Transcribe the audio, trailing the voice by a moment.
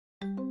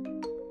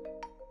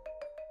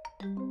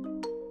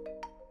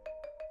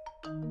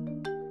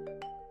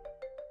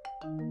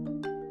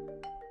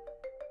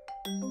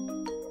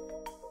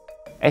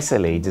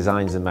SLE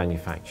designs and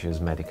manufactures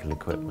medical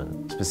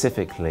equipment,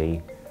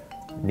 specifically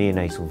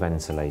neonatal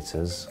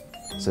ventilators.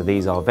 So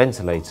these are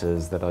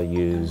ventilators that are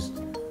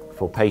used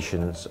for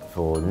patients,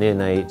 for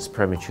neonates,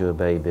 premature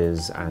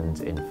babies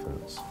and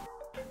infants.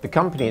 The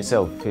company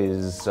itself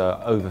is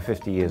over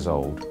 50 years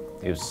old.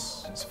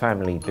 It's a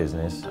family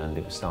business and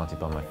it was started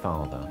by my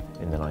father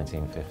in the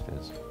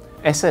 1950s.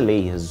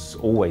 SLE has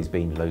always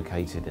been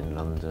located in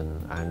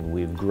London, and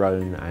we've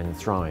grown and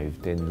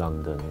thrived in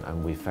London,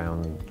 and we've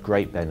found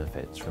great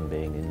benefits from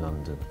being in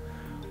London.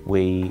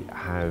 We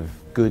have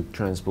good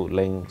transport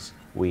links,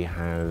 we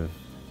have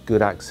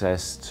good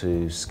access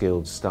to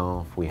skilled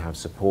staff, we have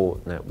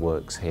support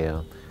networks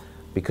here.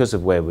 Because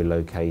of where we're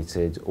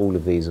located, all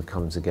of these have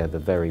come together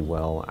very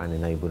well and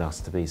enabled us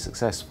to be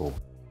successful.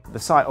 The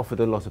site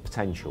offered a lot of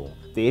potential.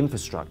 The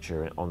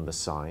infrastructure on the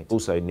site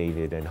also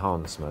needed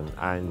enhancement,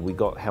 and we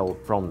got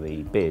help from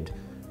the BID,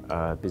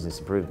 Business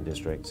Improvement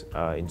District,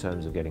 in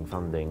terms of getting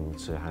funding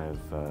to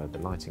have the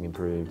lighting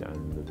improved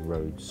and the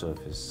road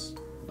surface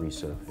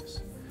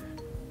resurfaced.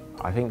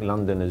 I think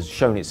London has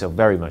shown itself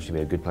very much to be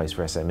a good place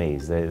for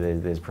SMEs.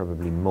 There's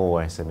probably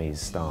more SMEs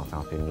start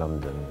up in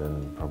London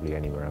than probably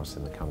anywhere else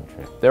in the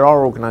country. There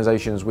are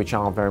organisations which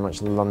are very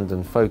much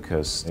London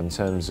focused in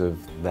terms of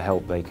the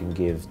help they can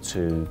give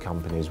to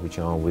companies which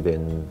are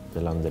within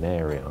the London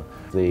area.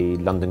 The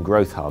London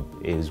Growth Hub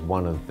is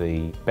one of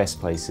the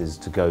best places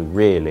to go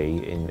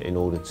really in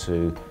order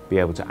to be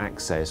able to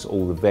access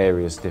all the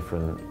various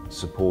different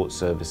support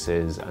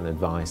services and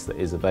advice that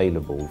is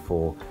available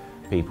for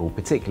people,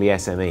 particularly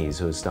SMEs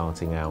who are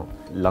starting out.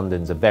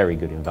 London's a very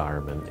good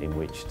environment in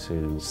which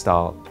to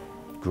start,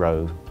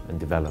 grow and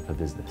develop a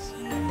business.